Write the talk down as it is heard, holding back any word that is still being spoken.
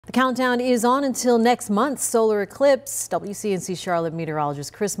The countdown is on until next month's solar eclipse. WCNC Charlotte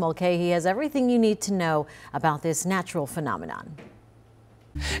meteorologist Chris Mulcahy has everything you need to know about this natural phenomenon.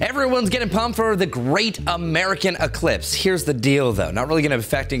 Everyone's getting pumped for the great American eclipse. Here's the deal, though. Not really going to be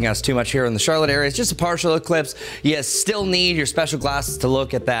affecting us too much here in the Charlotte area. It's just a partial eclipse. You still need your special glasses to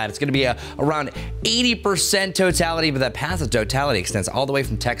look at that. It's going to be around 80% totality, but that path of totality extends all the way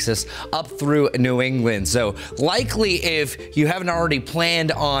from Texas up through New England. So likely, if you haven't already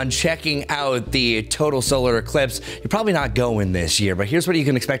planned on checking out the total solar eclipse, you're probably not going this year. But here's what you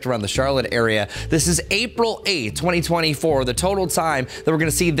can expect around the Charlotte area. This is April 8th, 2024. The total time that we're going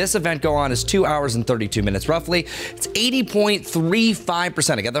to see this event go on is 2 hours and 32 minutes roughly. It's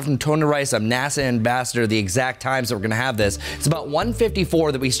 80.35%. I got that from Tony Rice. I'm NASA ambassador. The exact times that we're going to have this. It's about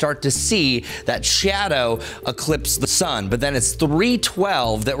 1:54 that we start to see that shadow eclipse the sun, but then it's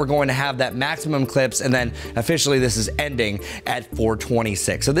 3:12 that we're going to have that maximum eclipse, and then officially this is ending at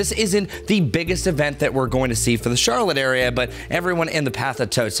 4:26. So this isn't the biggest event that we're going to see for the Charlotte area, but everyone in the path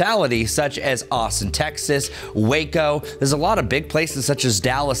of totality, such as Austin, Texas, Waco, there's a lot of big places such as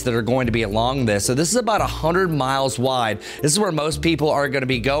Dallas that are going to be along this. So this is about 100 miles wide. This is where most people are going to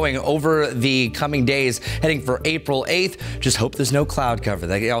be going over the coming days, heading for April 8th. Just hope there's no cloud cover.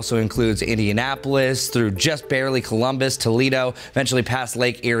 That also includes Indianapolis through just barely Columbus, Toledo, eventually past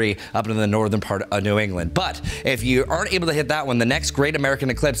Lake Erie up into the northern part of New England. But if you aren't able to hit that one, the next great American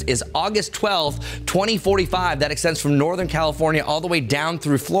eclipse is August 12th, 2045. That extends from Northern California all the way down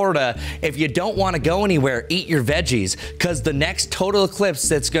through Florida. If you don't want to go anywhere, eat your veggies, because the next total eclipse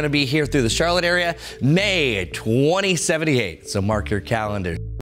that's going to be here through the Charlotte area, May 2078. So mark your calendar.